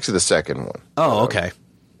 that was actually the second one. Oh, okay.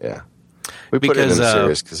 Yeah. We put it in the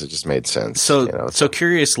series because it just made sense. So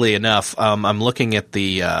curiously enough, I'm looking at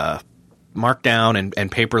the Markdown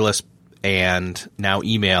and paperless and now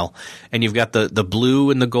email, and you've got the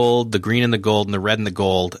blue and the gold, the green and the gold, and the red and the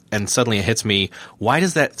gold, and suddenly it hits me, why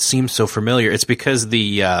does that seem so familiar? It's because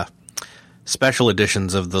the special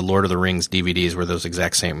editions of the Lord of the Rings DVDs were those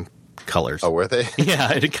exact same colors. Oh, were they?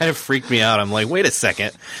 Yeah, it kind of freaked me out. I'm like, wait a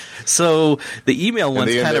second. So the email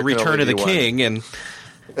one's kind of Return of the King, and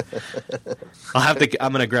I'm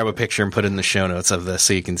going to grab a picture and put it in the show notes of this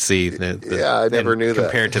so you can see. I never knew that.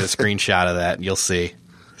 Compared to the screenshot of that, you'll see.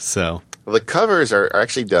 So the covers are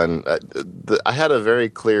actually done. I had a very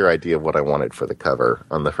clear idea of what I wanted for the cover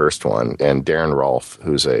on the first one, and Darren Rolfe,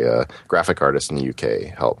 who's a graphic artist in the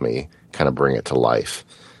UK, helped me kind of bring it to life.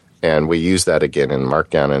 And we used that again in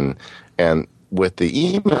Markdown, and with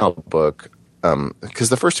the email book, because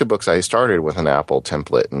the first 2 books I started with an Apple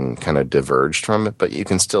template and kind of diverged from it, but you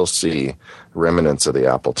can still see remnants of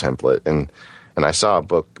the Apple template. And I saw a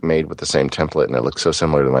book made with the same template, and it looked so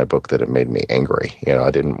similar to my book that it made me angry. I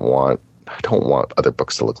don't want other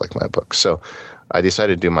books to look like my book. So I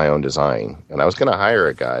decided to do my own design, and I was going to hire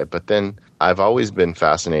a guy, but then I've always been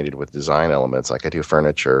fascinated with design elements. Like I do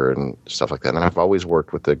furniture and stuff like that, and I've always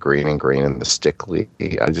worked with the green and the stickly.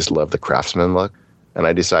 I just love the craftsman look, and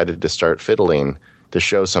I decided to start fiddling to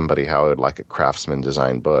show somebody how I would like a craftsman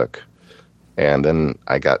design book. And then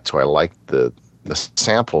I liked the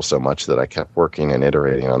sample so much that I kept working and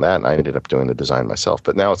iterating on that, and I ended up doing the design myself.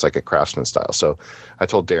 But now it's like a craftsman style. So I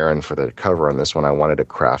told Darren for the cover on this one, I wanted a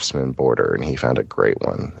craftsman border, and he found a great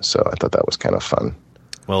one. So I thought that was kind of fun.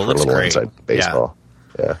 Well, it looks great. Inside baseball.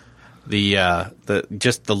 Yeah. The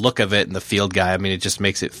just the look of it and the field guy, I mean, it just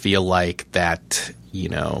makes it feel like that,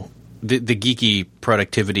 the geeky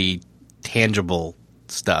productivity, tangible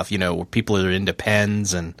stuff, where people are into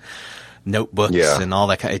pens and notebooks and all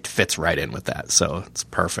that. It fits right in with that, so it's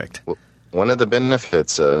perfect. Well, one of the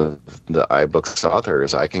benefits of the iBooks author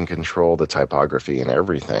is I can control the typography and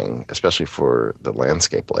everything, especially for the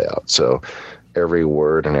landscape layout. So every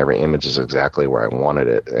word and every image is exactly where I wanted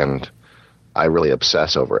it, and I really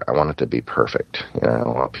obsess over it. I want it to be perfect. I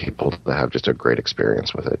want people to have just a great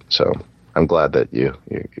experience with it. So I'm glad that you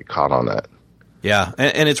caught on that. Yeah,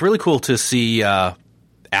 and it's really cool to see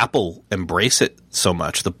Apple embrace it so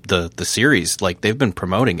much. The series, like they've been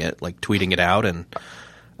promoting it, like tweeting it out and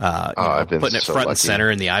putting it front and center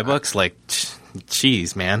in the iBooks. Like,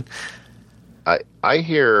 geez, man. I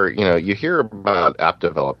hear you hear about app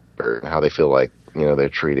developers and how they feel like they're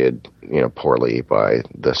treated poorly by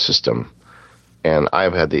the system, and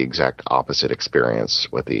I've had the exact opposite experience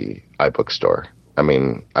with the iBook store. I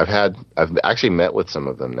mean, I've actually met with some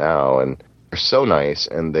of them now, and they're so nice,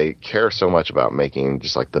 and they care so much about making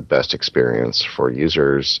just like the best experience for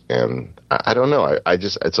users. And I don't know,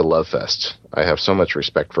 it's a love fest. I have so much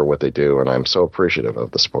respect for what they do, and I'm so appreciative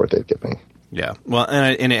of the support they've given me. Yeah, well,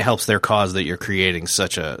 and it helps their cause that you're creating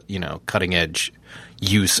such a cutting edge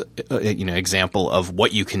use example of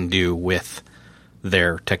what you can do with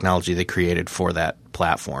their technology they created for that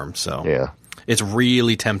platform. So yeah. It's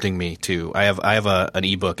really tempting me to. I have an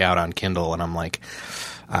ebook out on Kindle, and I'm like,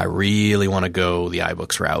 I really want to go the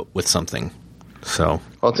iBooks route with something. So,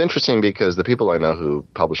 well, it's interesting because the people I know who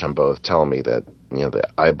publish on both tell me that, the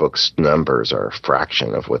iBooks numbers are a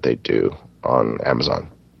fraction of what they do on Amazon.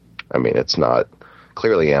 I mean, it's not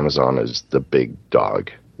clearly Amazon is the big dog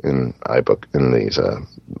in these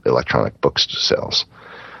electronic books sales.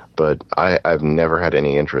 But I've never had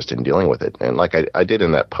any interest in dealing with it. And like I did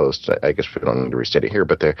in that post, I guess we don't need to restate it here,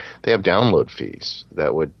 but they have download fees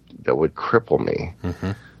that would cripple me.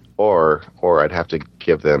 Mm-hmm. Or I'd have to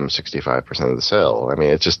give them 65% of the sale. I mean,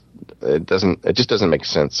 it just doesn't make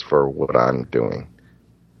sense for what I'm doing.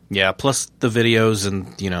 Yeah, plus the videos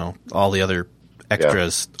and, all the other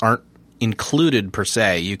extras aren't included per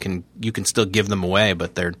se. You can still give them away,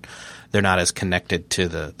 but they're not as connected to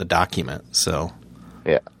the document. So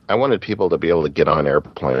yeah, I wanted people to be able to get on an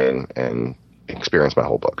airplane and experience my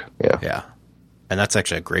whole book. Yeah, and that's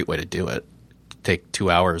actually a great way to do it. Take 2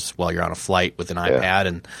 hours while you're on a flight with an iPad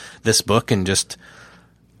and this book, and just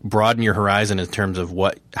broaden your horizon in terms of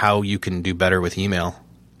how you can do better with email.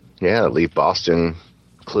 Yeah, leave Boston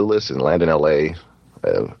clueless and land in LA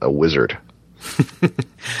a wizard.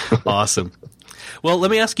 Awesome. Well, let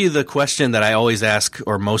me ask you the question that I always ask,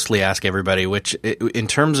 or mostly ask everybody, which in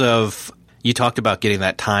terms of, you talked about getting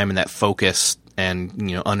that time and that focus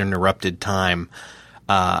and, uninterrupted time.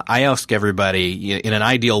 I ask everybody, in an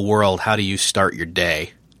ideal world, how do you start your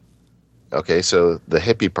day? Okay, so the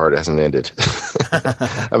hippie part hasn't ended.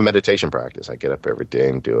 A meditation practice. I get up every day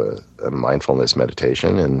and do a mindfulness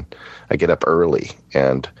meditation, and I get up early.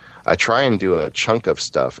 And I try and do a chunk of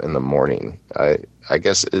stuff in the morning. I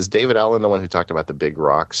guess, is David Allen the one who talked about the big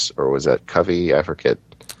rocks, or was that Covey? I forget.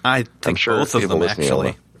 I think sure both of them,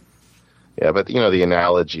 actually. Yeah, but, the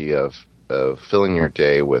analogy of filling your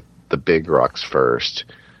day with the big rocks first,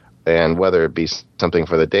 and whether it be something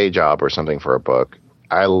for the day job or something for a book,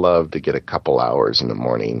 I love to get a couple hours in the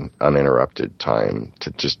morning, uninterrupted time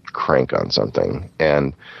to just crank on something.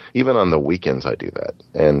 And even on the weekends, I do that.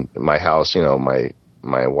 And my house,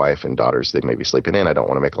 my wife and daughters, they may be sleeping in. I don't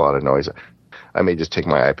want to make a lot of noise. I may just take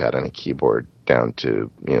my iPad and a keyboard down to,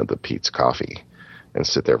 the Pete's Coffee and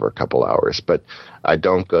sit there for a couple hours. But I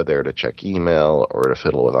don't go there to check email or to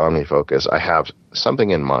fiddle with OmniFocus. I have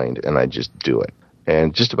something in mind, and I just do it.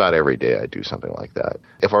 And just about every day I do something like that.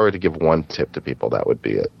 If I were to give one tip to people, that would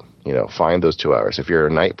be it. Find those 2 hours. If you're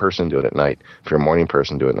a night person, do it at night. If you're a morning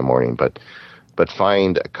person, do it in the morning. But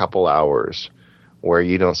find a couple hours where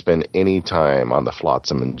you don't spend any time on the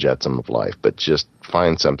flotsam and jetsam of life, but just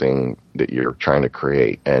find something that you're trying to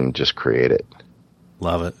create and just create it.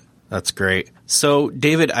 Love it. That's great. So,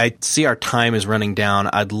 David, I see our time is running down.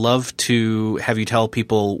 I'd love to have you tell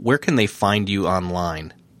people, where can they find you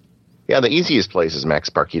online? Yeah, the easiest place is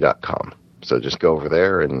MacSparky.com. So just go over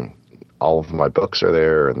there, and all of my books are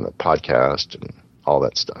there, and the podcast, and all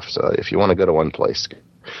that stuff. So if you want to go to one place, if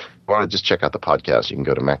you want to just check out the podcast, you can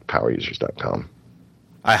go to MacPowerUsers.com.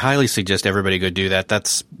 I highly suggest everybody go do that.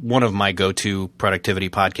 That's one of my go-to productivity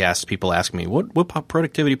podcasts. People ask me, what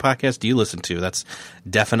productivity podcast do you listen to? That's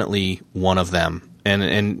definitely one of them.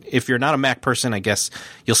 And if you're not a Mac person, I guess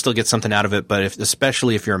you'll still get something out of it. But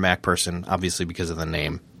especially if you're a Mac person, obviously because of the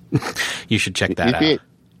name, you should check that out.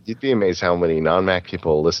 You'd be amazed how many non-Mac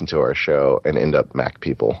people listen to our show and end up Mac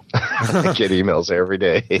people. I get emails every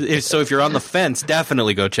day. So if you're on the fence,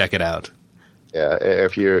 definitely go check it out. Yeah,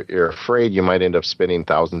 if you're afraid you might end up spending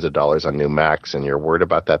thousands of dollars on new Macs and you're worried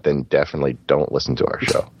about that, then definitely don't listen to our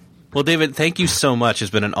show. Well, David, thank you so much.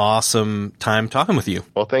 It's been an awesome time talking with you.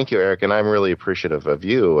 Well, thank you, Eric, and I'm really appreciative of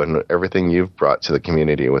you and everything you've brought to the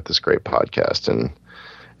community with this great podcast. And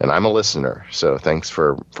I'm a listener, so thanks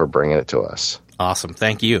for bringing it to us. Awesome.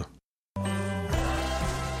 Thank you.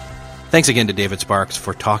 Thanks again to David Sparks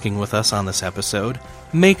for talking with us on this episode.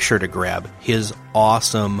 Make sure to grab his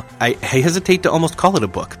awesome, I hesitate to almost call it a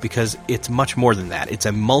book because it's much more than that. It's a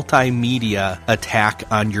multimedia attack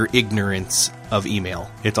on your ignorance of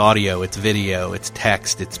email. It's audio, it's video, it's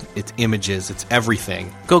text, it's images, it's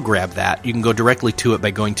everything. Go grab that. You can go directly to it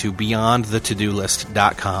by going to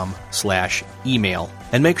beyondthetodolist.com/email.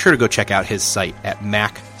 And make sure to go check out his site at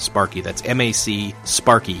MacSparky. That's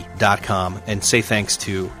MacSparky.com. And say thanks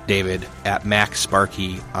to David at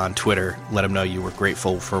MacSparky on Twitter. Let him know you were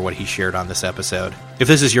grateful for what he shared on this episode. If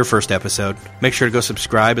this is your first episode, make sure to go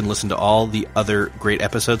subscribe and listen to all the other great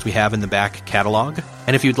episodes we have in the back catalog.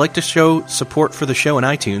 And if you'd like to show support for the show in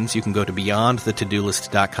iTunes, you can go to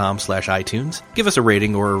beyondthetodolist.com/iTunes. Give us a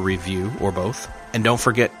rating or a review or both. And don't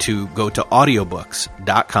forget to go to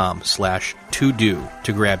audiobooks.com/todo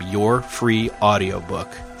to grab your free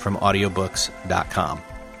audiobook from audiobooks.com.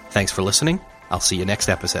 Thanks for listening. I'll see you next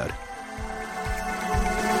episode.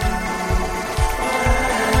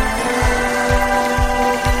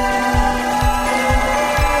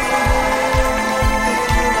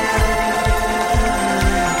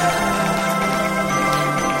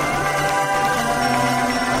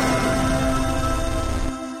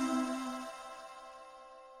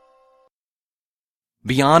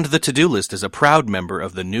 Beyond the To-Do List is a proud member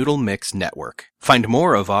of the Noodle Mix Network. Find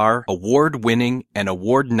more of our award-winning and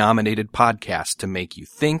award-nominated podcasts to make you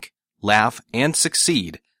think, laugh, and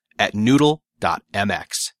succeed at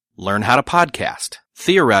noodle.mx. Learn how to podcast.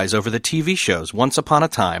 Theorize over the TV shows Once Upon a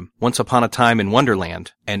Time in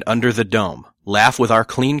Wonderland, and Under the Dome. Laugh with our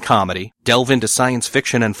clean comedy, delve into science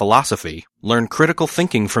fiction and philosophy, learn critical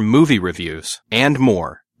thinking from movie reviews, and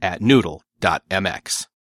more at noodle.mx.